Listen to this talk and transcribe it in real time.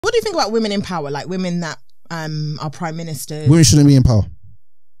what do you think about women in power? Like women that are prime ministers. Women shouldn't be in power.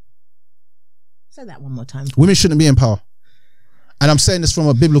 Say that one more time. Women shouldn't be in power. And I'm saying this from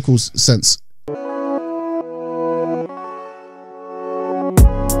a biblical sense.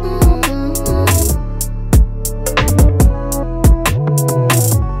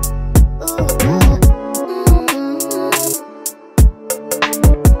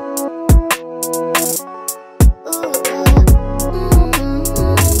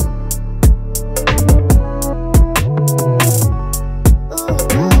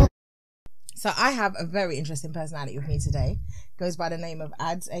 So I have a very interesting personality with me today. Goes by the name of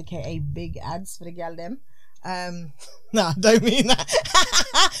Ads, aka Big Ads for the gal them. No, I don't mean that.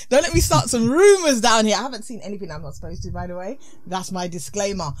 Don't let me start some rumours down here. I haven't seen anything I'm not supposed to, by the way. That's my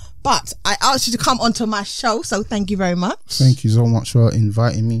disclaimer. But I asked you to come onto my show, so thank you very much. Thank you so much for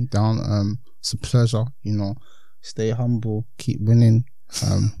inviting me down. It's a pleasure. You know, stay humble, keep winning.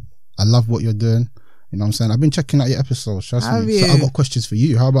 I love what you're doing. You know what I'm saying? I've been checking out your episodes. Trust me. So I've got questions for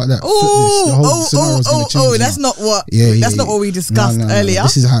you. How about that? That's not what. That's not what we discussed earlier.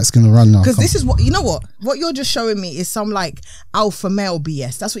 This is how it's gonna run now. Because this is what you know. What you're just showing me is some like alpha male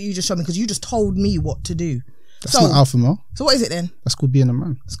BS. That's what you just showed me because you just told me what to do. That's not alpha male. So what is it then? That's called being a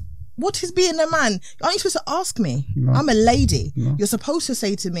man. What is being a man? Aren't you supposed to ask me? No. I'm a lady. No. You're supposed to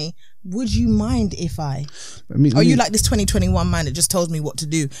say to me, would you mind if I... Are you like this 2021 man that just tells me what to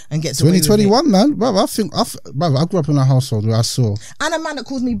do and gets away with it? 2021 man? Bro, I grew up in a household where I saw... And a man that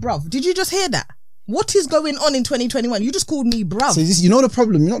calls me bruv. Did you just hear that? What is going on in 2021? You just called me bruv. So you know the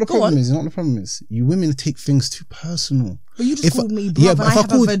problem? You know what the problem is? You women take things too personal. But you just called me bruv and I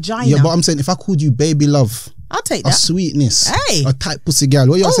have a vagina. Yeah, but I'm saying if I called you baby love... I'll take that. A sweetness. Hey. A tight pussy girl.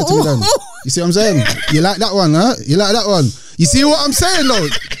 What you said to me then? You see what I'm saying? You like that one, huh? You like that one? You see what I'm saying though?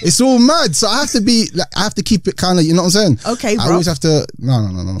 It's all mad. So I have to be, like, I have to keep it kind of, you know what I'm saying? Okay, bro. I always have to, no.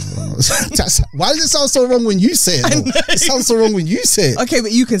 Why does it sound so wrong when you say it though? It sounds so wrong when you say it. Okay,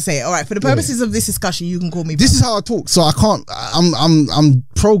 but you can say it. All right, for the purposes of this discussion, you can call me. This is how I talk. So I can't, I'm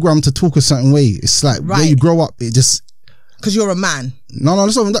programmed to talk a certain way. It's like where you grow up, it just. Because you're a man. No,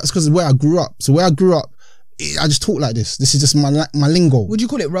 that's because where I grew up. So where I grew up, I just talk like this. This is just my lingo. Would you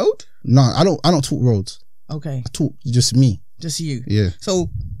call it road? No, I don't talk roads. Okay. I talk just me. Just you. Yeah.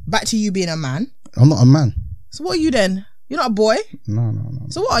 So back to you being a man. I'm not a man. So what are you then? You're not a boy? No.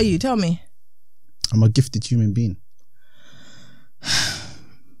 So what are you? Tell me. I'm a gifted human being.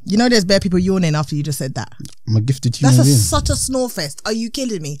 You know there's bare people yawning after you just said that. I'm a gifted human being. That's such a snore fest. Are you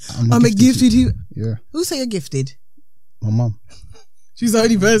kidding me? I'm a gifted human. Yeah. Who say you're gifted? My mum. She's the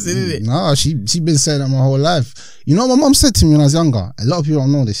only person, isn't it? No, she been saying that my whole life. You know what my mum said to me when I was younger? A lot of people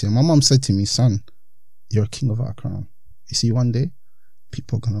don't know this. Yeah, my mum said to me, son, you're a king without a crown. You see, one day,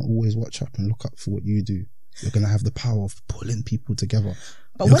 people are gonna always watch up and look up for what you do. You're gonna have the power of pulling people together.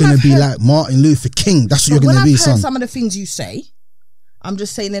 But you're gonna be like Martin Luther King. That's what you're gonna be, son. When I've heard some of the things you say, I'm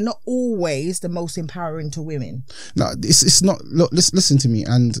just saying they're not always the most empowering to women. No, it's not. Look, listen to me,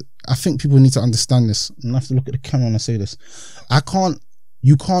 and I think people need to understand this. And I have to look at the camera when I say this.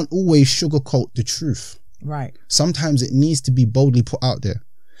 You can't always sugarcoat the truth. Right. Sometimes it needs to be boldly put out there.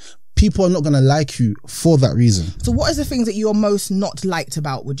 People are not going to like you for that reason. So what is the things that you're most not liked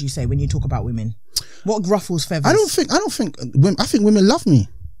about, would you say, when you talk about women? What ruffles feathers? I think women love me.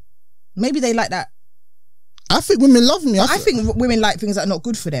 Maybe they like that. I think women love me. I think women like things that are not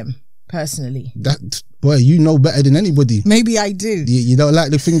good for them, personally. Boy, you know better than anybody. Maybe I do. You don't like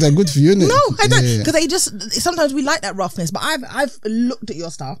the things that are good for you, innit? No, I don't. Because they just, sometimes we like that roughness. But I've looked at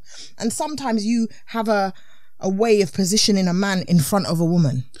your stuff, and sometimes you have a way of positioning a man in front of a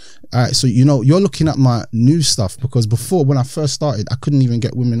woman. All right, so you know, you're looking at my new stuff, because before, when I first started, I couldn't even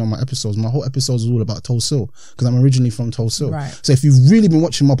get women on my episodes. My whole episodes was all about Tulsa, because I'm originally from Tulsa. Right. So if you've really been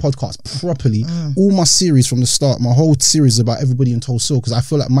watching my podcast properly, all my series from the start, my whole series is about everybody in Tulsa, because I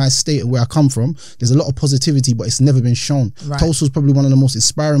feel like my state, where I come from, there's a lot of positivity, but it's never been shown. Right. Tulsa is probably one of the most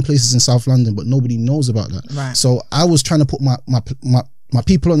inspiring places in South London, but nobody knows about that. Right. So I was trying to put my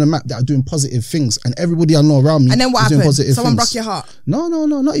people on the map that are doing positive things, and everybody I know around me. And then what happened? Someone broke your heart? No,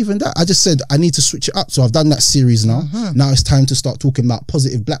 not even that. I just said I need to switch it up. So I've done that series now. Now it's time to start talking about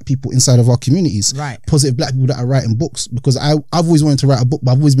positive black people inside of our communities. Right. Positive black people that are writing books, because I've always wanted to write a book,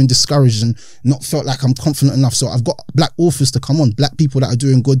 but I've always been discouraged and not felt like I'm confident enough. So I've got black authors to come on, black people that are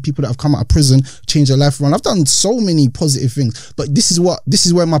doing good, people that have come out of prison, changed their life around. I've done so many positive things, but this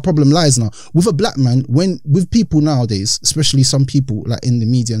is where my problem lies now. With a black man, with people nowadays, especially some people like in the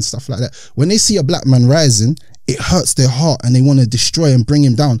media and stuff like that, when they see a black man rising, it hurts their heart and they want to destroy and bring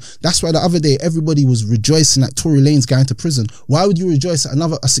him down. That's why the other day everybody was rejoicing at Tory Lanez going to prison. Why would you rejoice at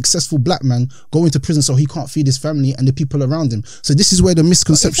a successful black man going to prison so he can't feed his family and the people around him? So this is where the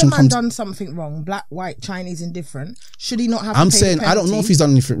misconception comes. If a man done something wrong, black, white, Chinese, indifferent, should he not have to pay saying the I don't know if he's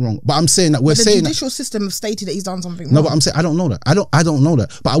done anything wrong, but I'm saying that the judicial system have stated that he's done something wrong. No, but I'm saying I don't know that. I don't know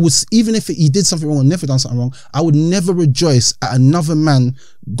that. But I would, even if he did something wrong or never done something wrong, I would never rejoice at another man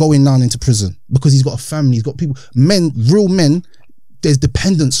going down into prison because he's got a family, he's got people, real men, there's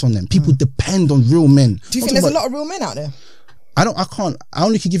dependence on them. People depend on real men. Do you think there's a lot of real men out there? I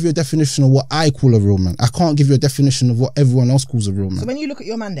only can give you a definition of what I call a real man. I can't give you a definition of what everyone else calls a real man. So when you look at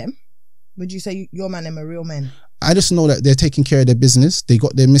your man them, would you say your man them are real men? I just know that they're taking care of their business, they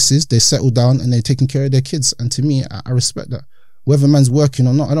got their missus, they settled down and they're taking care of their kids. And to me, I respect that. Whether man's working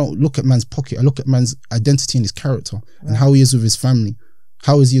or not, I don't look at man's pocket. I look at man's identity and his character and how he is with his family.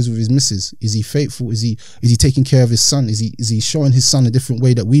 How is he with his missus? Is he faithful? Is he taking care of his son? Is he showing his son a different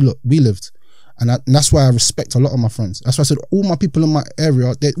way that we lived? And that's why I respect a lot of my friends. That's why I said all my people in my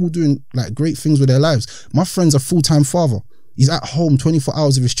area, they're all doing like great things with their lives. My friend's a full-time father. He's at home 24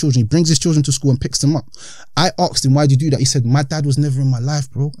 hours with his children. He brings his children to school and picks them up. I asked him, why do you do that? He said, my dad was never in my life,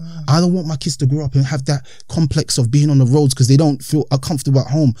 bro. I don't want my kids to grow up and have that complex of being on the roads because they don't feel comfortable at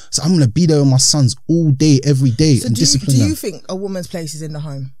home. So I'm going to be there with my sons all day, every day and discipline them. Do you think a woman's place is in the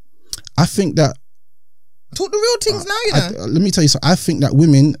home? I think that... Talk the real things now, you know. Let me tell you something. I think that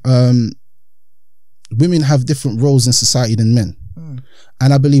women have different roles in society than men.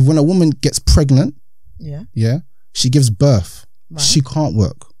 And I believe when a woman gets pregnant, she gives birth. Right. She can't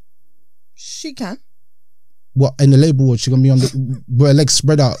work. She can. What, in the labor ward, she's gonna be on the with her legs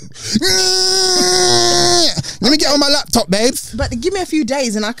spread out. Let me get on my laptop, babes. But give me a few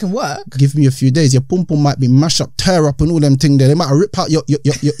days and I can work. Give me a few days. Your pum pum might be mash up, tear up, and all them things there. They might rip out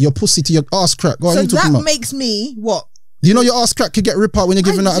your pussy to your ass crack. Go on, so that makes me what? You know your ass crack could get ripped out when you're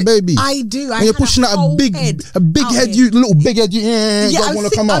giving out a baby. I do. When you're pushing out a big head, little big head. I want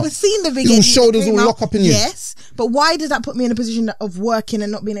to come out. I was seeing the big head. Your shoulders all lock up in you. Yes, but why does that put me in a position of working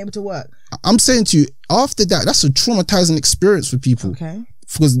and not being able to work? I'm saying to you, after that, that's a traumatizing experience for people. Okay.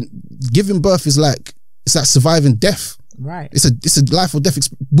 Because giving birth is like surviving death. Right. It's a life or death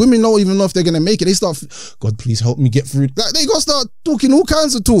women don't even know if they're gonna make it. They start, God, please help me get through. Like they gotta start talking all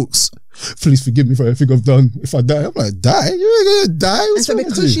kinds of talks. Please forgive me for everything I've done. If I die, I'm like, die? You ain't gonna die? What's wrong with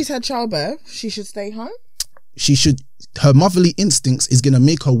you? Because she's had childbirth, she should stay home? She should. Her motherly instincts is gonna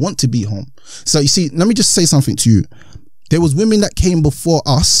make her want to be home. So you see, let me just say something to you. There was women that came before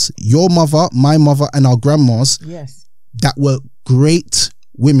us, your mother, my mother, and our grandmas. Yes. That were great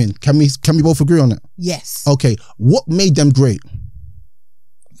women. Can we both agree on it? Yes. Okay. What made them great?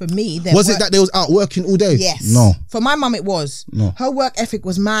 For me, was it that they was out working all day? Yes. No. For my mum, it was. No. Her work ethic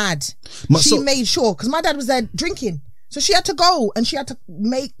was mad. She made sure, because my dad was there drinking, so she had to go and she had to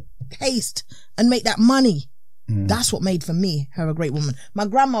make haste and make that money. That's what made, for me, her a great woman. My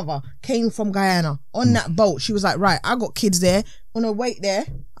grandmother came from Guyana on that boat. She was like, right, I got kids there. I'm gonna wait there.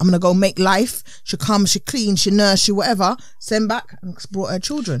 I'm gonna go make life. She come, she clean, she nurse, she whatever. Send back and brought her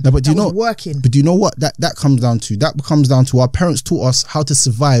children. No, but do you know working? But do you know what that comes down to? That comes down to our parents taught us how to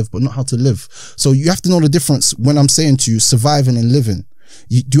survive, but not how to live. So you have to know the difference when I'm saying to you, surviving and living.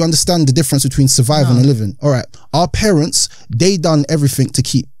 Do you understand the difference between surviving and living? All right, our parents, they done everything to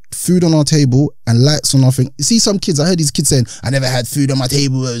keep food on our table and lights on our thing. You see some kids, I heard these kids saying, I never had food on my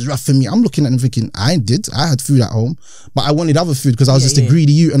table, it was rough for me. I'm looking at them thinking, I had food at home, but I wanted other food because I was just a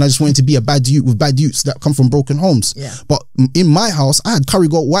greedy youth and I just wanted to be a bad youth with bad youths that come from broken homes. But in my house, I had curry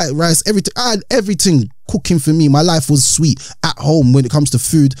goat, white rice, everything. I had everything cooking for me. My life was sweet at home when it comes to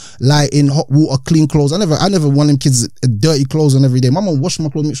food, lighting, hot water, clean clothes. I never want them kids dirty clothes on every day. My mom wash my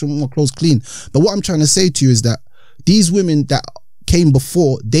clothes, make sure my clothes clean. But what I'm trying to say to you is that these women that came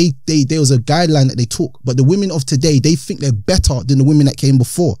before, there was a guideline that they took, but the women of today, they think they're better than the women that came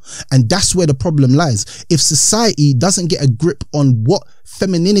before, and that's where the problem lies. If society doesn't get a grip on what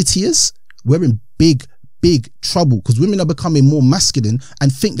femininity is, we're in big trouble, because women are becoming more masculine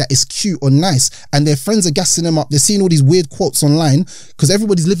and think that it's cute or nice, and their friends are gassing them up. They're seeing all these weird quotes online because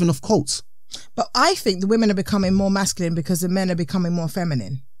everybody's living off quotes. But I think the women are becoming more masculine because the men are becoming more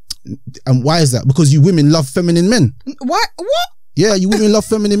feminine. And why is that? Because you women love feminine men. What? Yeah, you women love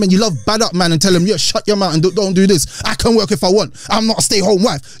feminine men. You love bad up man and tell them, yeah, shut your mouth and don't do this. I can work if I want. I'm not a stay-home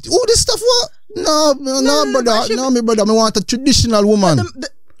wife. All this stuff, what? No, brother. No, me brother. I want a traditional woman.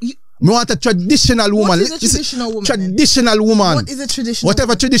 We want a traditional woman. What is a traditional woman? Traditional woman. What is a traditional Whatever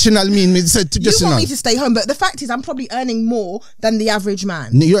woman? traditional mean, we said traditional. You want me to stay home, but the fact is I'm probably earning more than the average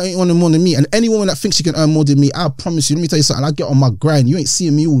man. You ain't earning more than me. And any woman that thinks she can earn more than me, I promise you, let me tell you something, I get on my grind. You ain't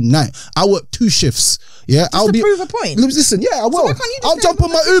seeing me all night. I work 2 shifts. Yeah, Just to prove a point. Listen, yeah, I will. So why can't you just I'll jump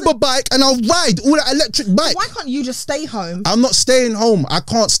on my Uber bike and I'll ride all that electric bike. Why can't you just stay home? I'm not staying home. I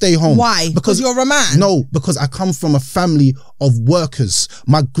can't stay home. Why? Because you're a man? No, because I come from a family of workers.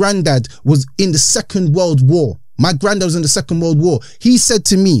 My granddad was in the Second World War. My granddad was in the Second World War. He said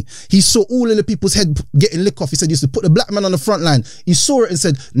to me, he saw all of the people's head getting lick off. He said he used to put the black man on the front line. He saw it and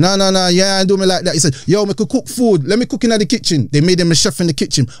said, nah, yeah, I ain't doing me like that. He said, yo, me could cook food. Let me cook in the kitchen. They made him a chef in the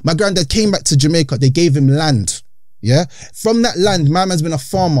kitchen. My granddad came back to Jamaica. They gave him land. Yeah. From that land, my man's been a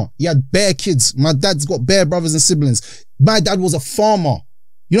farmer. He had bare kids. My dad's got bare brothers and siblings. My dad was a farmer.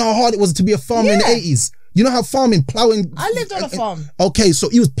 You know how hard it was to be a farmer in the 80s? You know how farming, plowing. I lived on a farm. Okay, so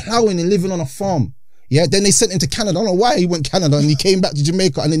he was plowing and living on a farm. Yeah, then they sent him to Canada. I don't know why he went to Canada and he came back to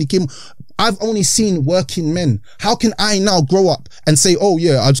Jamaica and then he came. I've only seen working men. How can I now grow up and say, oh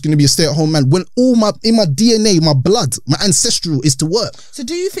yeah, I'm just going to be a stay-at-home man when in my DNA, my blood, my ancestral is to work. So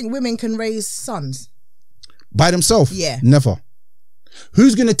do you think women can raise sons? By themselves? Yeah. Never.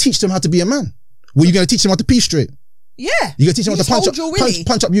 Who's going to teach them how to be a man? Well, you're going to teach them how to pee straight? Yeah. You're going to teach them how to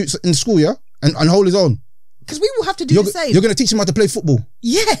punch up youths in school, yeah? And hold his own? Because we will have to do the same. You're going to teach them how to play football?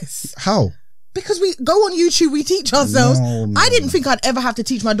 Yes. How? Because we go on YouTube, we teach ourselves. No, I didn't think I'd ever have to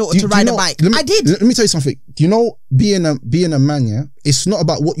teach my daughter to ride a bike. I did. Let me tell you something. You know, being a man, yeah, it's not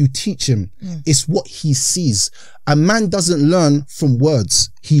about what you teach him. It's what he sees. A man doesn't learn from words.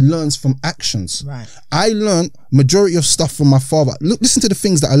 He learns from actions. Right. I learned majority of stuff from my father. Look, listen to the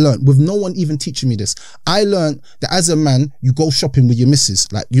things that I learned with no one even teaching me this. I learned that as a man, you go shopping with your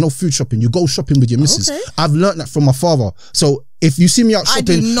missus. Like, you know, food shopping, you go shopping with your missus. Okay. I've learned that from my father. So if you see me out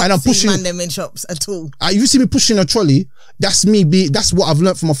shopping and I'm pushing, man them in shops at all. If you see me pushing a trolley, that's me. That's what I've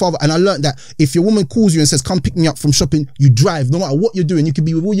learned from my father. And I learned that if your woman calls you and says, "Come pick me up from shopping," you drive. No matter what you're doing, you could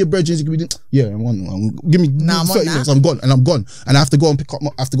be with all your brethren. You could be, yeah, give me 30 minutes. I'm gone, and I have to go and pick up.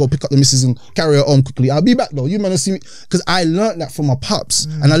 I have to go pick up the missus and carry her on quickly. I'll be back though. You man see me because I learned that from my pops,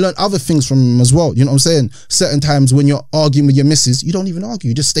 and I learned other things from him as well. You know what I'm saying? Certain times when you're arguing with your missus, you don't even argue.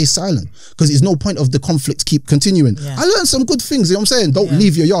 You just stay silent because there's no point of the conflict keep continuing. Yeah. I learned some good things. You know what I'm saying? Don't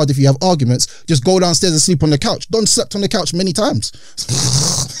leave your yard if you have arguments. Just go downstairs and sleep on the couch. Don slept on the couch many times.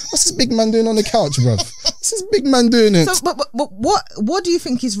 What's this big man doing on the couch, bruv? What's this big man doing it? So, but what do you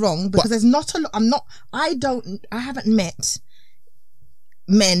think is wrong? Because there's not a lot. I haven't met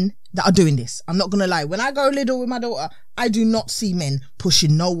men that are doing this. I'm not gonna lie. When I go little with my daughter, I do not see men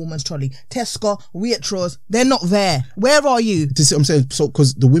pushing no woman's trolley. Tesco, Waitrose, they're not there. Where are you? This is what I'm saying. So,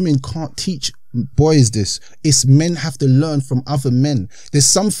 because the women can't teach boys this. It's men have to learn from other men. There's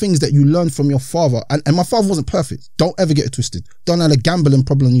some things that you learn from your father. And my father wasn't perfect. Don't ever get it twisted. Don't have a gambling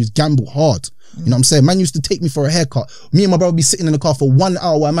problem. You gamble hard. You know what I'm saying? Man used to take me for a haircut. Me and my brother be sitting in the car for 1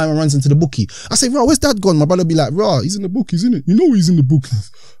 hour while my man runs into the bookie. I say, "Rah, where's dad gone?" My brother be like, "Rah, he's in the bookies, isn't it? You know he's in the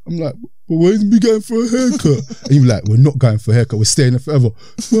bookies." I'm like, "But why isn't he going for a haircut?" And he'd be like, "We're not going for a haircut. We're staying there forever."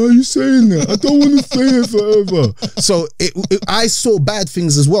 "Why are you saying that? I don't want to stay here forever." So I saw bad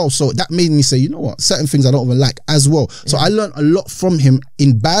things as well. So that made me say, you know what? Certain things I don't even like as well. So I learned a lot from him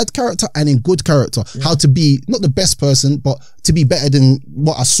in bad character and in good character. How to be not the best person, but to be better than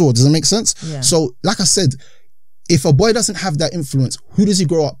what I saw. Does that make sense? Yeah. So like I said, if a boy doesn't have that influence, who does he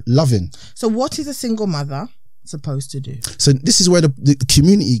grow up loving? So what is a single mother supposed to do? So this is where the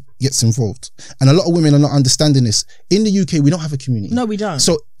community gets involved, and a lot of women are not understanding this. In the UK, we don't have a community. No, we don't.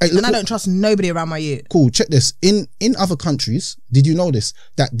 So and I don't trust nobody around my youth. Cool. Check this. In other countries, did you know this?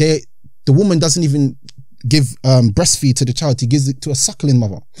 That the woman doesn't even give breastfeed to the child. He gives it to a suckling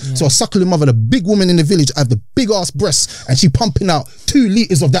mother. So a suckling mother, the big woman in the village, have the big ass breasts, and she pumping out 2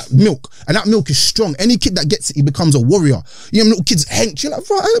 liters of that milk, and that milk is strong. Any kid that gets it, he becomes a warrior. You know, little kids hench. You're like,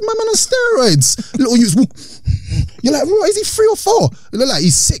 right, my man on steroids. Little youths walk. You're like, right, is he 3 or 4? You look like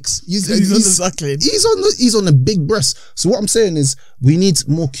he's 6. He's on the suckling. He's on the big breast. So what I'm saying is, we need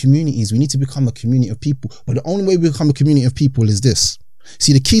more communities. We need to become a community of people. But the only way we become a community of people is this.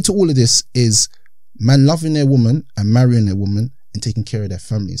 See, the key to all of this is man loving their woman and marrying their woman and taking care of their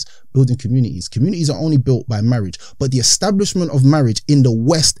families, building communities. Communities are only built by marriage, but the establishment of marriage in the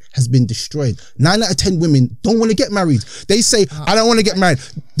West has been destroyed. 9 out of 10 women don't want to get married. They say, "I don't want to get married."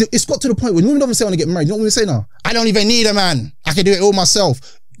 It's got to the point when women don't say I want to get married. You know what women say now? "I don't even need a man. I can do it all myself."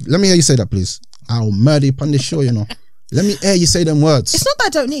 Let me hear you say that, please. I'll murder you upon this show, you know. Let me hear you say them words. It's not that I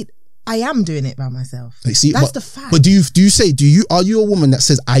don't need. I am doing it by myself. Like, see, that's the fact. But are you a woman that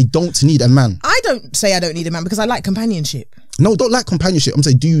says I don't need a man? I don't say I don't need a man because I like companionship. No, don't like companionship. I'm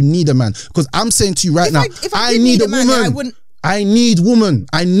saying, do you need a man? Because I'm saying to you right now, I need a woman. I need woman.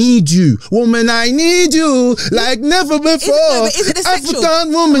 I need you. Woman, I need you like never before. Is it sexual?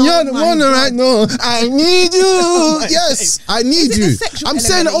 African woman, you're the one right now. I need you. Yes, I need you. I'm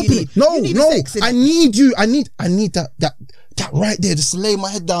saying it openly. No. I need you. I need that right there. Just lay my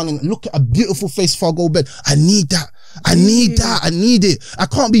head down and look at a beautiful face before I go to bed. I need that. I need it. I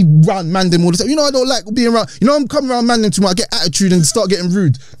can't be around man them all the time. You know, I don't like being around. You know, I'm coming around man them too much. I get attitude and start getting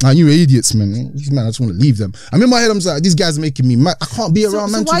rude. Nah, you idiots, man. These men, I just want to leave them. I'm in my head, I'm like, these guys are making me mad. I can't be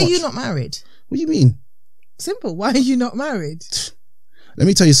around man too much. So why are you not married? What do you mean? Simple. Why are you not married? Let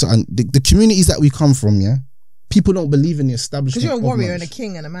me tell you something. The communities that we come from, yeah, people don't believe in the establishment. Because you're a warrior and a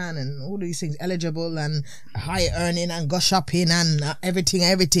king and a man and all these things, eligible and high earning and gosh upping and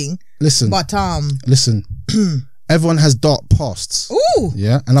everything. Listen. But listen. Everyone has dark pasts. Ooh.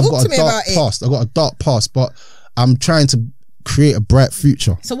 Yeah. And I've got a dark past. I've got a dark past, but I'm trying to create a bright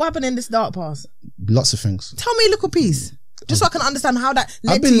future. So what happened in this dark past? Lots of things. Tell me a little piece. Just so I can understand how that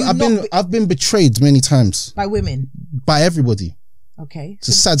led I've been betrayed many times. By women? By everybody. Okay. It's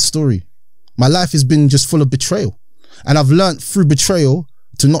a sad story. My life has been just full of betrayal. And I've learned through betrayal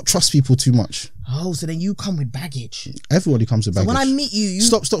to not trust people too much. Oh, so then you come with baggage. Everybody comes with baggage. So when I meet you...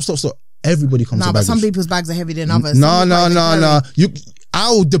 Stop. Everybody comes with baggage. But some people's bags are heavier than others. No.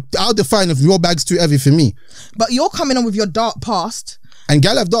 I'll define if your bag's too heavy for me. But you're coming on with your dark past. And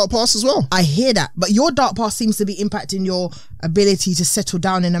gal have dark past as well. I hear that. But your dark past seems to be impacting your ability to settle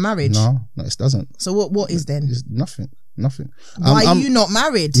down in a marriage. No, it doesn't. So what is then? It's nothing. Why are you not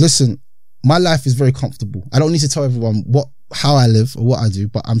married? Listen, my life is very comfortable. I don't need to tell everyone how I live or what I do,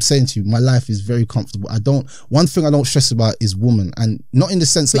 but I'm saying to you, my life is very comfortable. One thing I don't stress about is woman, and not in the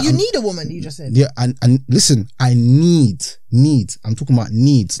sense that you need a woman, you just said. Yeah, and listen, I need, I'm talking about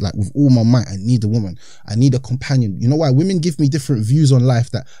needs, like with all my might, I need a woman. I need a companion. You know why? Women give me different views on life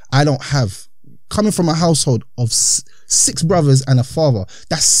that I don't have. Coming from a household of 6 brothers and a father,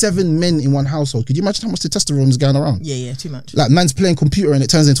 that's 7 men in one household. Could you imagine how much testosterone is going around? Yeah, too much. Like man's playing computer and it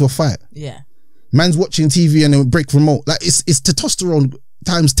turns into a fight. Yeah. Man's watching TV and it break remote. Like it's testosterone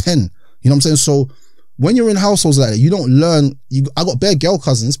times 10. You know what I'm saying? So when you're in households like that, you don't learn. I got bare girl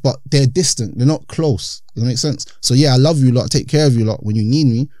cousins, but they're distant. They're not close. Does that make sense? So yeah, I love you lot. Take care of you lot when you need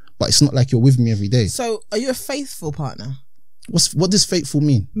me, but it's not like you're with me every day. So are you a faithful partner? What does faithful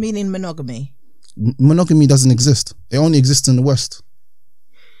mean? Meaning monogamy. Monogamy doesn't exist. It only exists in the West.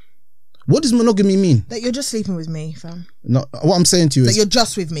 What does monogamy mean? That you're just sleeping with me, fam. No, what I'm saying to you is... That you're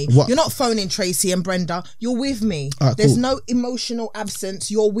just with me. What? You're not phoning Tracy and Brenda. You're with me. Right, There's cool. no emotional absence.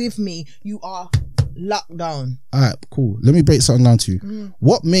 You're with me. You are locked down. Alright, cool. Let me break something down to you.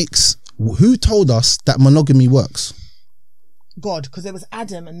 Who told us that monogamy works? God, because there was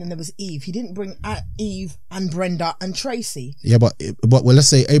Adam and then there was Eve. He didn't bring Eve and Brenda and Tracy. Yeah, but let's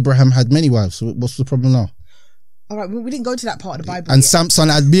say Abraham had many wives. So what's the problem now? All right, we didn't go to that part of the Bible. And yet. Samson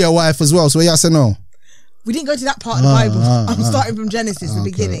had be a wife as well. So yeah, I said no. We didn't go to that part of the Bible. I'm starting from Genesis, the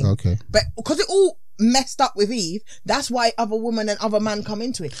beginning. Okay. But because it all messed up with Eve, that's why other woman and other man come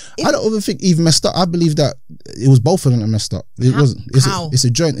into it. I don't even think Eve messed up. I believe that it was both of them that messed up. It wasn't. It's a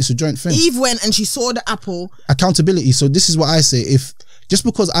joint thing. Eve went and she saw the apple. Accountability. So this is what I say. If just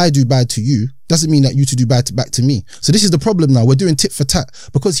because I do bad to you doesn't mean that you to do bad back to me. So this is the problem now. We're doing tit for tat.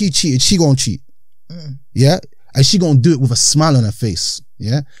 Because he cheated, she gonna cheat. Yeah. And she gonna do it with a smile on her face.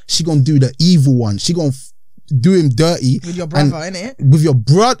 Yeah. She gonna do the evil one. She gonna do him dirty. With your brother, innit? With your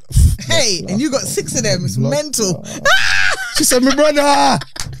brother. Hey, and you got 6 of them. It's mental. She said, my brother, I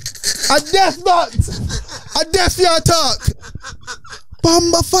deaf not. I deaf your talk.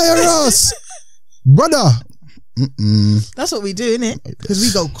 Bamba fire us. Brother. That's what we do, innit? Because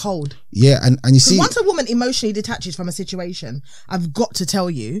we go cold. Yeah, and you see, once a woman emotionally detaches from a situation, I've got to tell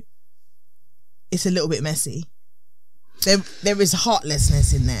you, it's a little bit messy. There is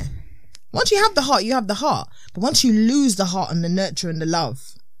heartlessness in there. Once you have the heart, you have the heart. But once you lose the heart and the nurture and the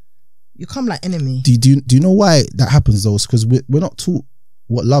love, you come like enemy. Do you know why that happens though? It's because we're not taught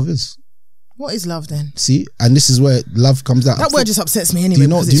what love is. What is love then? See, and this is where love comes out. That word just upsets me anyway.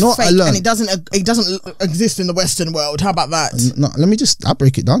 Do you know what I learned? And it doesn't exist in the Western world. How about that? No, I'll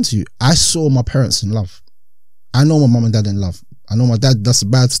break it down to you. I saw my parents in love. I know my mum and dad in love. I know my dad does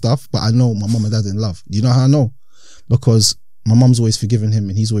bad stuff, but I know my mum and dad in love. Do you know how I know? Because my mum's always forgiven him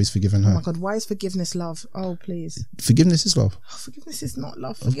and he's always forgiven her. Oh my God, why is forgiveness love? Oh, please. Forgiveness is love. Oh, forgiveness is not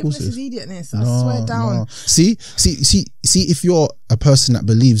love. Forgiveness is idiotness. I swear down. No. See, if you're a person that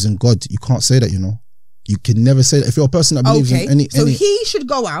believes in God, you can't say that, you know. You can never say that. If you're a person that believes in any... So he should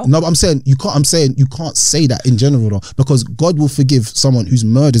go out. No, but I'm saying you can't say that in general though, because God will forgive someone who's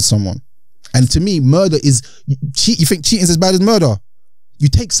murdered someone. And to me, murder is... You think cheating is as bad as murder? You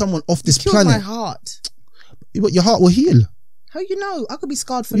take someone off this planet. My heart. But your heart will heal. How you know? I could be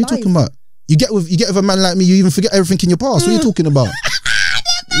scarred for life. What are you talking about? You get with a man like me, you even forget everything in your past. What are you talking about?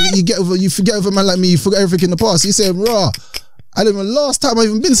 you forget with a man like me, you forget everything in the past. You say, raw. I don't even last time I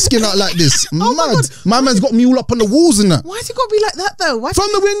even been skin out like this. Mad. My man's got me all up on the walls and that. Why has it got to be like that though? Why from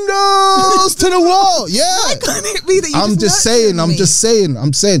the windows to the wall. Yeah. Why can't it be that you I'm just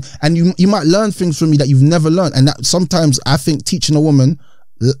saying. And you might learn things from me that you've never learned. And that sometimes I think teaching a woman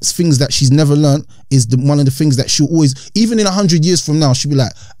things that she's never learned is one of the things that she'll always, even in 100 years from now, she'll be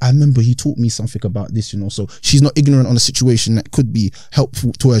like, I remember he taught me something about this, you know. So she's not ignorant on a situation that could be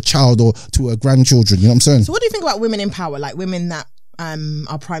helpful to her child or to her grandchildren, you know what I'm saying? So what do you think about women in power, like women that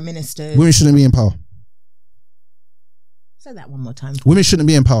are prime ministers? Women shouldn't be in power. Say that one more time. Women shouldn't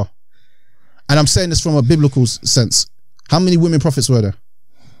be in power. And I'm saying this from a biblical sense. How many women prophets were there?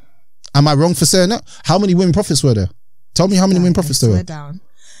 Am I wrong for saying that? How many women prophets were there? Tell me how many women prophets there were. Down.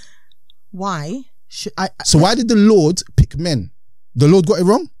 Why should I? So why did the Lord pick men? The Lord got it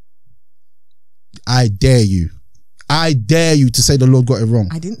wrong? I dare you. I dare you to say the Lord got it wrong.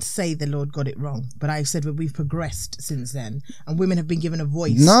 I didn't say the Lord got it wrong, but I said that we've progressed since then, and women have been given a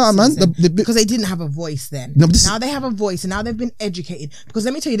voice. Nah, man, because they didn't have a voice then. No, now they have a voice, and now they've been educated. Because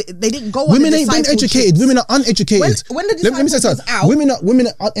let me tell you, they didn't go on. Women ain't been educated. Women are uneducated. When the let me say something. Women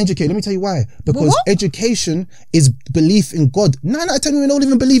are uneducated. Let me tell you why. Because education is belief in God. 9 out of 10 women don't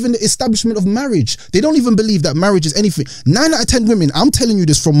even believe in the establishment of marriage. They don't even believe that marriage is anything. 9 out of 10 women. I'm telling you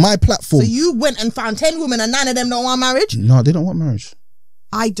this from my platform. So you went and found 10 women, and 9 of them don't want marriage? No, they don't want marriage.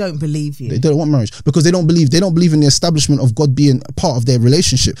 I don't believe you. They don't want marriage because they don't believe in the establishment of God being a part of their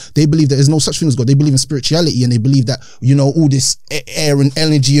relationship. They believe that there's no such thing as God. They believe in spirituality, and they believe that, you know, all this air and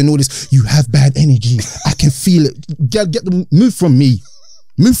energy and all this, you have bad energy. I can feel it. Get the move from me.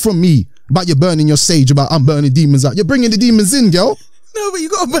 Move from me. About you burning your sage, about I'm burning demons out. You're bringing the demons in, girl. No, but you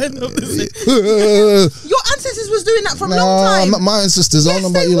gotta burn up this. Your ancestors was doing that from a long time. Not my ancestors. Yes, I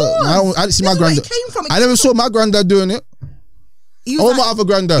don't know about you. I didn't see my granddad. I never saw my granddad doing it. Oh, my other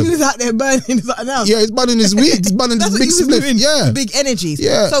granddad. He was out there burning something else. Yeah, he's burning his weed. He's burning his big spliff. Yeah. The big energies.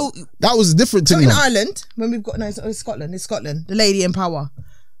 Yeah. So that was a different thing. So in Ireland, when we've got, no, it's Scotland. It's Scotland. The lady in power.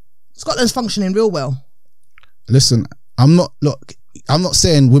 Scotland's functioning real well. Listen, I'm not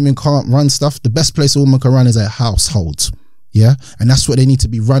saying women can't run stuff. The best place a woman can run is a household. Yeah, and that's what they need to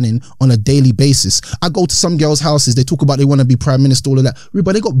be running on a daily basis. I go to some girls' houses, they talk about they want to be prime minister, all of that.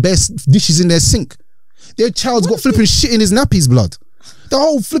 But they got best dishes in their sink. Their child's got flipping shit in his nappies, blood. The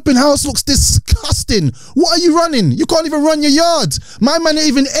whole flipping house looks disgusting. What are you running? You can't even run your yard. My man ain't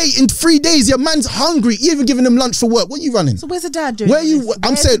even ate in 3 days. Your man's hungry. You even giving him lunch for work. What are you running? So where's the dad doing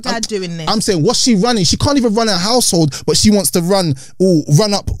this? I'm saying, what's she running? She can't even run her household, but she wants to run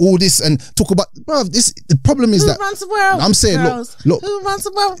up all this and talk about, bruv, the problem is who runs the world? I'm saying, girls. look. Who runs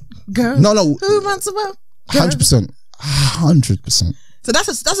the world? Girls. No. Who runs the world? 100%. 100%. So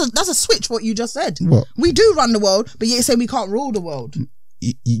that's a switch. What you just said. What? We do run the world, but you say we can't rule the world.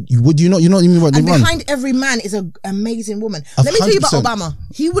 Would you not? You know what you mean? What and they run? Behind every man is an amazing woman. Let me tell you about Obama.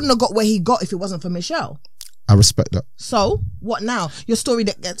 He wouldn't have got where he got if it wasn't for Michelle. I respect that. So what now? Your story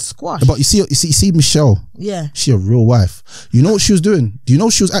that gets squashed. But you see Michelle. Yeah. She a real wife. You know what she was doing? Do you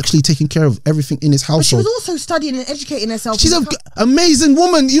know she was actually taking care of everything in his household? But she was also studying and educating herself. She's an amazing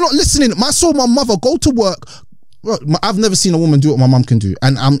woman. You're not listening. I saw my mother go to work. I've never seen a woman do what my mum can do,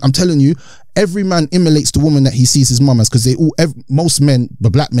 and I'm telling you, every man emulates the woman that he sees his mum as, because most men,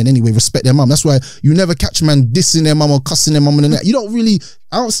 the black men anyway, respect their mum. That's why you never catch man dissing their mum or cussing their mum and that. You don't really.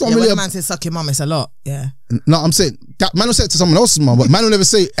 When a man says suck your mum, it's a lot. Yeah. No, I'm saying that man will say it to someone else's mum, but man will never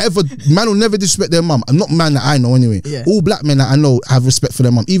say ever. Man will never disrespect their mum. I'm not man that I know anyway. Yeah. All black men that I know have respect for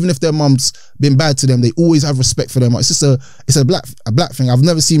their mum, even if their mum's been bad to them. They always have respect for their mum. It's just a black thing. I've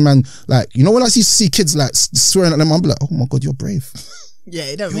never seen man like, you know, when I see kids like swearing at their mum, I'm like, oh my god, you're brave. Yeah,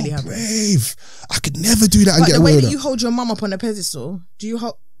 it don't really happen. Brave. I could never do that and get away with it. The way that you hold your mum up on a pedestal, do you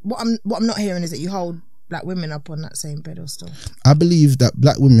hold? What I'm not hearing is that you hold black women up on that same pedestal. I believe that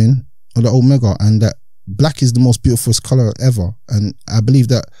black women are the omega, and that black is the most beautiful color ever. And I believe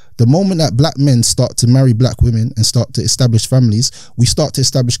that the moment that black men start to marry black women and start to establish families, we start to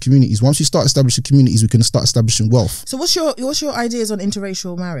establish communities. Once we start establishing communities, we can start establishing wealth. So what's your ideas on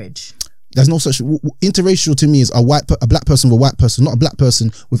interracial marriage? There's no such. Interracial to me is a black person with a white person, not a black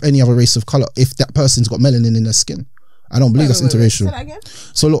person with any other race of color. If that person's got melanin in their skin, I don't believe that's interracial. Say that again?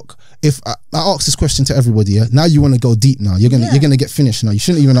 So look, if I ask this question to everybody, yeah, now you want to go deep. Now you're gonna get finished. Now you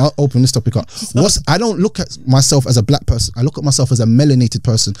shouldn't even open this topic up. I don't look at myself as a black person. I look at myself as a melanated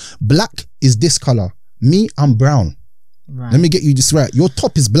person. Black is this color. Me, I'm brown. Right. Let me get you this right. Your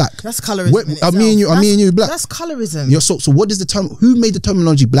top is black. That's colorism. Me and you black. That's colorism. So what is the term? Who made the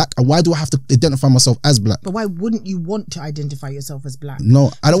terminology black, and why do I have to identify myself as black? But why wouldn't you want to identify yourself as black?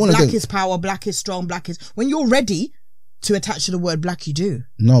 No, I don't want to. Black is power. Black is strong. Black is when you're ready to attach to the word black. You do.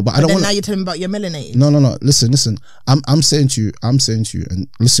 No, but I don't want. Now you're telling me about your melanated. No. Listen. I'm saying to you, and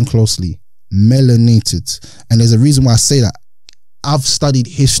listen closely. Melanated, and there's a reason why I say that. I've studied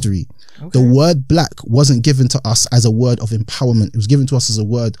history. Okay. The word black wasn't given to us as a word of empowerment. It was given to us as a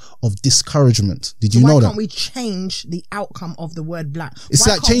word of discouragement. Did you know that? Why can't we change the outcome of the word black? It's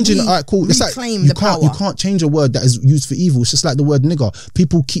like changing. All right, cool. It's like you can't change a word that is used for evil. It's just like the word nigger.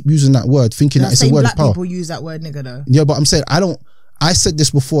 People keep using that word, thinking that it's a word of power. People use that word nigger though. Yeah, but I'm saying I said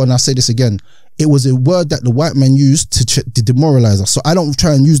this before and I say this again. It was a word that the white man used to demoralize us. So I don't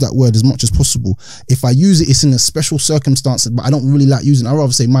try and use that word as much as possible. If I use it, it's in a special circumstance, but I don't really like using it. I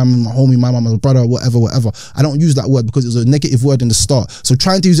rather say my mum, my homie, my mum, my brother, whatever. I don't use that word because it was a negative word in the start. So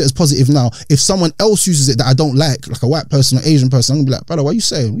trying to use it as positive now, if someone else uses it that I don't like a white person or Asian person, I'm gonna be like, brother, what are you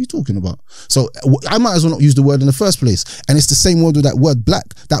saying? What are you talking about? So I might as well not use the word in the first place. And it's the same word with that word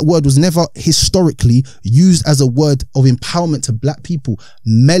black. That word was never historically used as a word of empowerment to black people.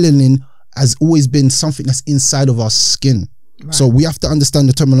 Melanin has always been something that's inside of our skin. Right. So we have to understand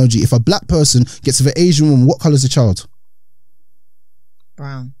the terminology. If a black person gets with an Asian woman, what color is the child?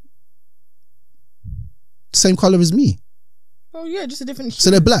 Brown. Same color as me. Oh yeah, just a different hue.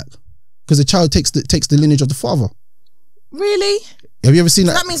 So they're black because the child takes the lineage of the father. Really? Have you ever seen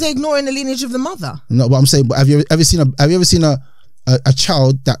that? That means they're ignoring the lineage of the mother. No, but I'm saying, but have you ever seen a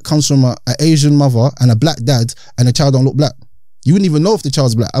child that comes from an Asian mother and a black dad, and the child don't look black? You wouldn't even know if the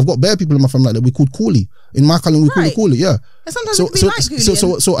child's black. I've got bare people in my family like that we called Coolie. In my color, we call it Coolie, yeah. And sometimes it could be like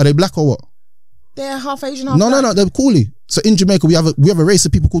Coolie. So are they black or what? They're half Asian, half black. No, they're Coolie. So in Jamaica, we have a race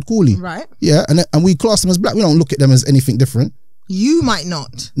of people called Coolie. Right. Yeah, and we class them as black. We don't look at them as anything different. You might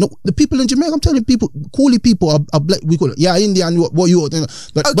not. No, the people in Jamaica, I'm telling you, people, Coolie people are black. We call it, yeah, Indian, what you,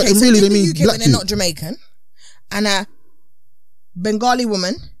 but okay, so really they mean UK, black. When they're not Jamaican, and a Bengali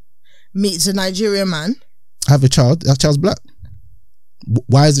woman meets a Nigerian man. Have a child, that child's black.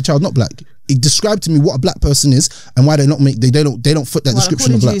 Why is the child not black? Describe to me what a black person is and why they don't fit that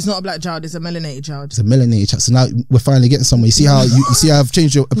description of black. It's not a black child, it's a melanated child. It's a melanated child. So now we're finally getting somewhere. You see how I've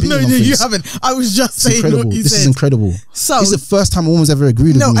changed your opinion on things? You haven't. I was just saying incredible. What you this said. is incredible. So this is the first time a woman's ever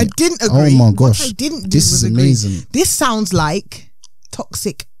agreed with me. No, I didn't agree. Oh my gosh. What I didn't do this is amazing. This sounds like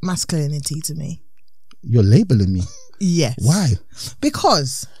toxic masculinity to me. You're labeling me. Yes. Why?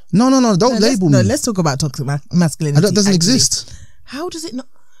 because No, don't label me. No, let's talk about toxic masculinity. That doesn't exist. How does it not?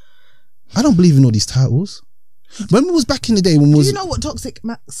 I don't believe in all these titles. When we was back in the day, when do you know what toxic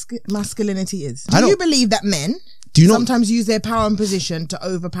masculinity is? Do you believe that men sometimes use their power and position to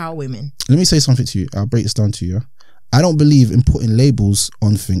overpower women? Let me say something to you. I'll break this down to you. I don't believe in putting labels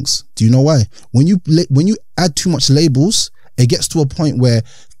on things. Do you know why? When you add too much labels, it gets to a point where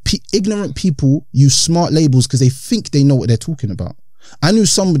ignorant people use smart labels because they think they know what they're talking about. I knew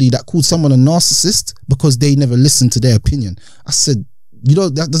somebody that called someone a narcissist because they never listened to their opinion. I said,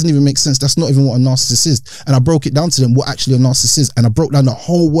 that doesn't even make sense. That's not even what a narcissist is. And I broke it down to them what actually a narcissist is. And I broke down the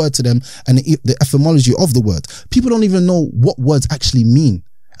whole word to them and the etymology of the word. People don't even know what words actually mean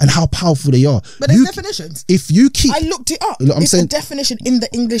and how powerful they are. But there's definitions. If you keep... I looked it up. It's a definition in the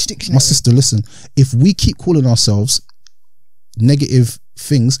English dictionary. My sister, listen. If we keep calling ourselves negative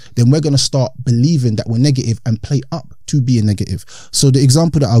things, then we're going to start believing that we're negative and play up to being negative. So the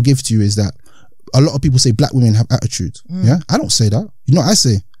example that I'll give to you is that a lot of people say black women have attitude. Yeah, I don't say that. You know what I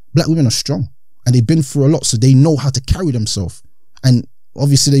say? Black women are strong and they've been through a lot, so they know how to carry themselves. And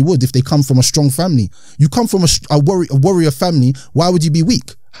obviously they would if they come from a strong family. You come from a warrior family, why would you be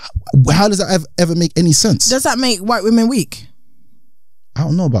weak? How does that ever make any sense? Does that make white women weak? I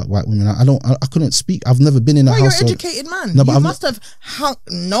don't know about white women. I couldn't speak. I've never been in a household. You're an educated man. No, but you must have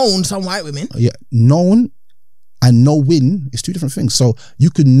known some white women. Yeah, known and knowing is two different things. So you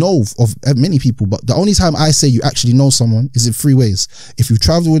could know of many people, but the only time I say you actually know someone is in three ways. If you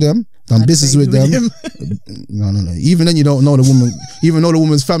travel with them, done business with them. No. Even then you don't know the woman. Even though the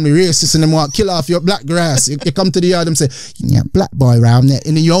woman's family racist and them want to kill off your black grass. You come to the yard and say, yeah, black boy around there.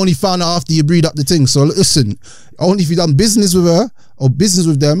 And then you only found out after you breed up the thing. So listen, only if you done business with her or business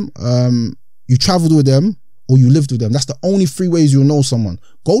with them, you traveled with them, or you lived with them. That's the only three ways you'll know someone.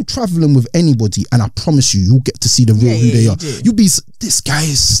 Go traveling with anybody and I promise you'll get to see the real who they are. You'll be, this guy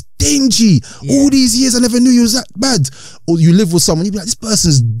is stingy. All these years I never knew you was that bad. Or you live with someone, you be like, this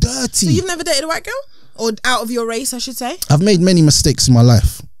person's dirty. So you've never dated a white girl? Or out of your race, I should say? I've made many mistakes in my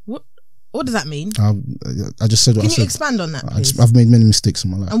life. What does that mean? I just said what I said. Can you expand on that, please? I've made many mistakes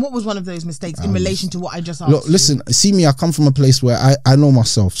in my life. And what was one of those mistakes in relation to what I just asked? Look, listen, see me, I come from a place where I know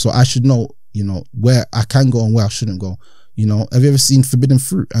myself, so I should know, you know, where I can go and where I shouldn't go. You know, have you ever seen Forbidden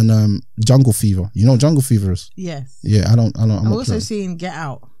Fruit and Jungle Fever? You know what Jungle Fever is? Yes. Yeah, I'm also seen Get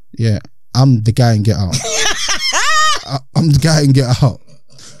Out. Yeah, I'm the guy in Get Out. I'm the guy in Get Out.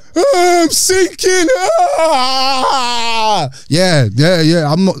 I'm sinking. Yeah.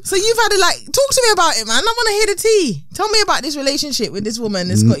 I'm not. So you've had to talk to me about it, man. I want to hear the tea. Tell me about this relationship with this woman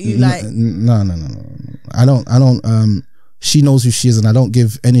that's got you like. No. I don't. She knows who she is, and I don't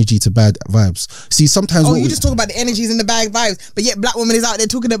give energy to bad vibes. See, sometimes. Oh, you just talk about the energies and the bad vibes, but yet black woman is out there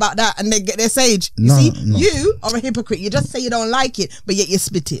talking about that, and they get their sage. You see, you are a hypocrite. You just say you don't like it, but yet you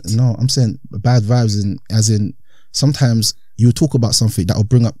spit it. No, I'm saying bad vibes, as in sometimes you talk about something that will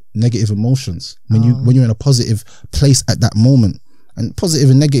bring up negative emotions when you're in a positive place at that moment, and positive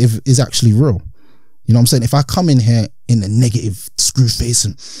and negative is actually real. You know what I'm saying? If I come in here in a negative screw face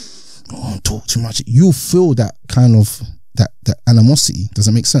and talk too much, you'll feel that kind of that animosity.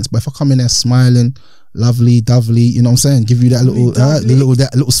 Doesn't make sense. But if I come in there smiling, lovely, dovely, you know what I'm saying, give you that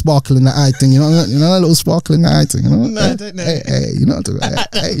little sparkle in the eye thing, you know that little sparkle in the eye thing, you know? No, I don't know. Hey, you know what I'm talking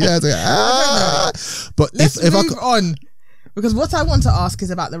about. But let's move on. Because what I want to ask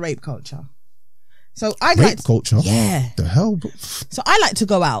is about the rape culture. So culture? Yeah. The hell? So I like to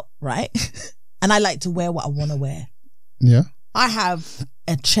go out, right? And I like to wear what I want to wear. Yeah. I have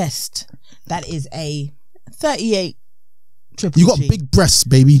a chest that is a 38 triple You got G. big breasts,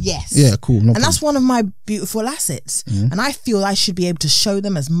 baby. Yes. Yeah, cool. No problem. That's one of my beautiful assets. And I feel I should be able to show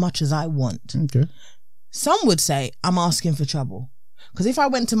them as much as I want. Okay. Some would say I'm asking for trouble. Because if I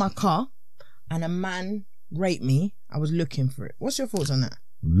went to my car and a man raped me, I was looking for it. What's your thoughts on that?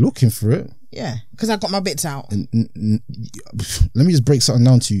 Looking for it? Yeah, because I got my bits out. Let me just break something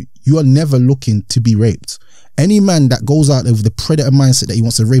down to you. You are never looking to be raped. Any man that goes out there with the predator mindset that he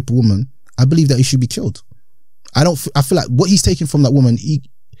wants to rape a woman, I believe that he should be killed. I feel like what he's taken from that woman, he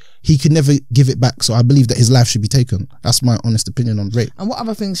could never give it back. So I believe that his life should be taken. That's my honest opinion on rape. And what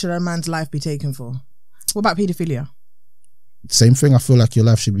other things should a man's life be taken for? What about paedophilia? Same thing. I feel like your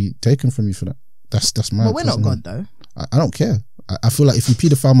life should be taken from you for that. That's my. But we're not God though. I don't care. I feel like if you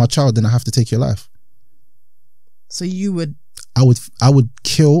paedophile my child, then I have to take your life. So you would? I would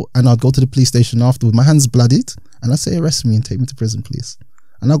kill, and I'd go to the police station after with my hands bloodied, and I say, arrest me and take me to prison, please.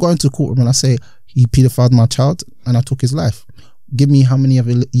 And I go into a courtroom and I say, he paedophiled my child and I took his life. Give me how many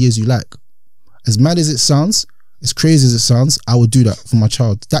other years you like. As mad as it sounds, as crazy as it sounds, I would do that for my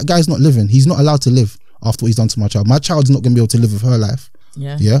child. That guy's not living. He's not allowed to live after what he's done to my child. My child's not going to be able to live with her life.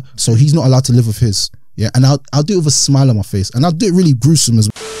 Yeah. So he's not allowed to live with his. Yeah. And I'll do it with a smile on my face, and I'll do it really gruesome as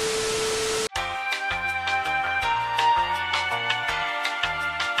well.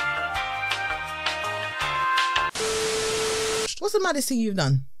 What's the maddest thing you've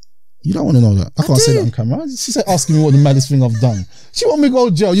done? You don't want to know that. I can't say that on camera. She said asking me what the maddest thing I've done. She want me to go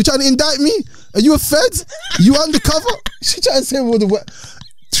to jail. You trying to indict me? Are you a fed? You undercover? She trying to say what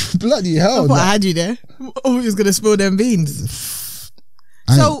the bloody hell. I thought I had you there. Oh, he was going to spill them beans.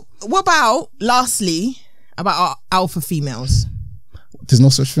 So what about, lastly, about our alpha females? There's no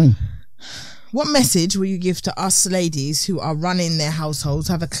such thing. What message will you give to us ladies who are running their households,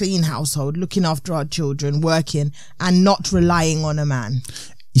 have a clean household, looking after our children, working, and not relying on a man?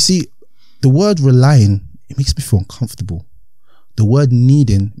 You see, the word relying, it makes me feel uncomfortable. The word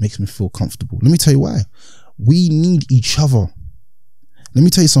needing makes me feel comfortable. Let me tell you why. We need each other. Let me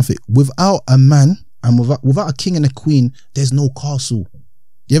tell you something. Without a man and without a king and a queen, there's no castle.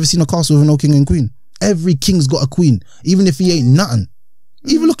 You ever seen a castle with no king and queen? Every king's got a queen, even if he ain't nothing.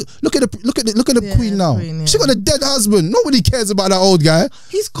 Even look at the queen now. Queen, yeah. She got a dead husband. Nobody cares about that old guy.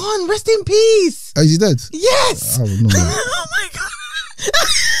 He's gone. Rest in peace. Is he dead? Yes. Oh, no. Oh my God.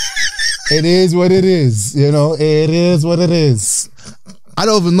 It is what it is. You know, it is what it is. I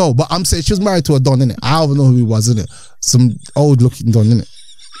don't even know, but I'm saying she was married to a don, innit? I don't even know who he was, innit? Some old looking don, innit?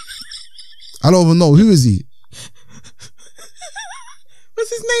 I don't even know. Who is he? What's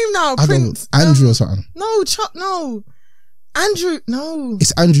his name now? Prince? Andrew or something? No, Chuck, no. Andrew, no.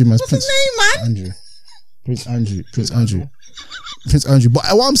 It's Andrew, man. What's his name, man? Andrew. Prince Andrew. But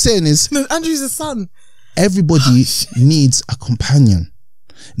what I'm saying is... No, Andrew's a son. Everybody needs a companion.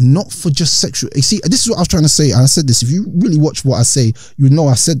 Not for just sexual... You see, this is what I was trying to say. And I said this. If you really watch what I say, you know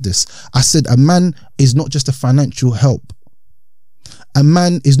I said this. I said a man is not just a financial help. A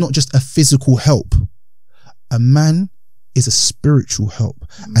man is not just a physical help. A man is a spiritual help.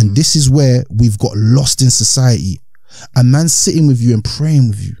 And this is where we've got lost in society. A man sitting with you and praying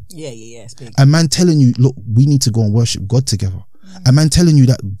with you. Yeah. It's big. A man telling you, look, we need to go and worship God together. A man telling you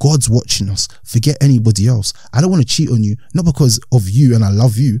that God's watching us. Forget anybody else. I don't want to cheat on you, not because of you and I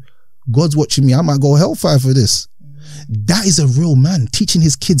love you. God's watching me. I might go hellfire for this. That is a real man teaching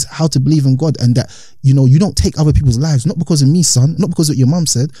his kids how to believe in God, and that, you know, you don't take other people's lives, not because of me, son, not because of your mum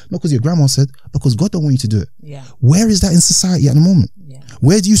said, not because your grandma said, because God don't want you to do it. Yeah. Where is that in society at the moment? Yeah.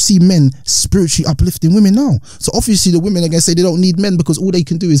 Where do you see men spiritually uplifting women now? So obviously the women are going to say they don't need men because all they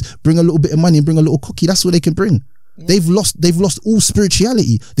can do is bring a little bit of money and bring a little cookie. That's what they can bring. Yeah. They've lost all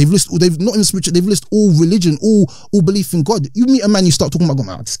spirituality. They've lost all religion, all belief in God. You meet a man, you start talking about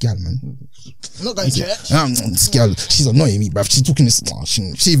God, this girl, man. I'm not going to church. This girl, she's annoying me, bruv. She's talking this.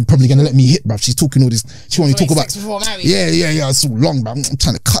 She's probably gonna let me hit, bruv. She's talking all this. She want to talk about. Yeah. It's so long, bruv. I'm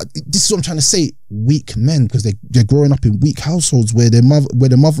trying to cut. This is what I'm trying to say. Weak men, because they're growing up in weak households where their mother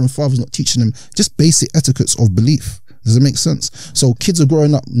and father's not teaching them just basic etiquettes of belief. Does it make sense? So kids are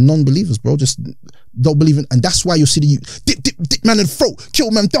growing up non-believers, bro. Just don't believe in, and that's why you'll see the dip man in the throat,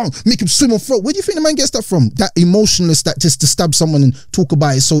 kill man down, make him swim on throat. Where do you think the man gets that from? That emotionless, that just to stab someone and talk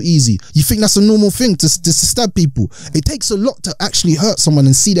about it so easy. You think that's a normal thing to stab people? It takes a lot to actually hurt someone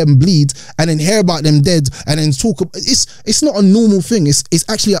and see them bleed and then hear about them dead and then talk about it's not a normal thing. It's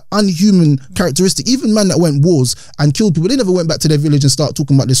actually an unhuman characteristic. Even men that went wars and killed people, they never went back to their village and started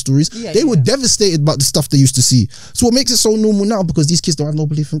talking about their stories. They were devastated about the stuff they used to see. So what makes it so normal now? Because these kids don't have no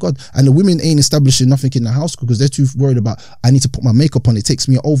belief in God, and the women ain't establishing nothing in the house because they're too worried about, I need to put my makeup on. It takes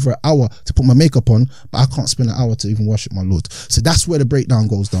me over an hour to put my makeup on, but I can't spend an hour to even worship my Lord. So that's where the breakdown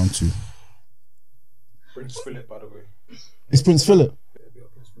goes down to. Prince Philip, by the way. It's Prince Philip.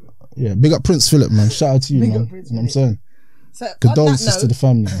 Yeah, big up Prince Philip, man. Shout out to you, man. You know what I'm saying? So condolences to the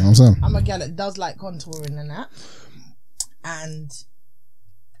family. You know what I'm saying? I'm a gal that does like contouring and that, and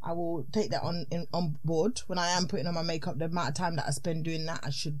I will take that on board when I am putting on my makeup. The amount of time that I spend doing that,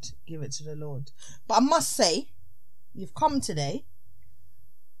 I should give it to the Lord. But I must say, you've come today.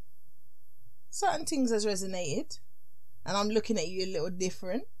 Certain things has resonated, and I'm looking at you a little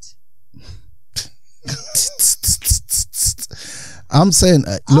different. I'm saying,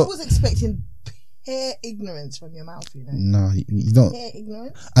 look, I was expecting pure ignorance from your mouth, you know. No, you don't. Pure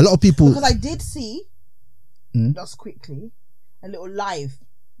ignorance. A lot of people, because I did see, just quickly, a little live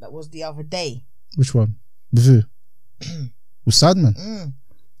that was the other day. Which one? With who? With Sadman?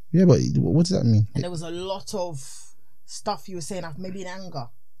 Yeah, but what does that mean? And there was a lot of stuff you were saying, maybe in anger.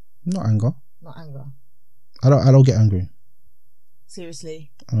 Not anger. Not anger. I don't get angry.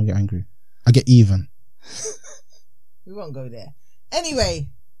 Seriously? I don't get angry. I get even. We won't go there. Anyway,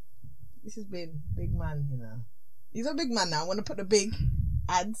 this has been Big Man, you know. He's a big man now. I want to put the big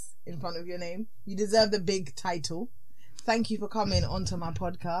ads in front of your name. You deserve the big title. Thank you for coming onto my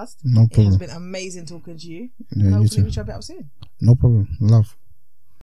podcast. No problem. It has been amazing talking to you. Yeah, hopefully we shall be up soon. No problem. Love.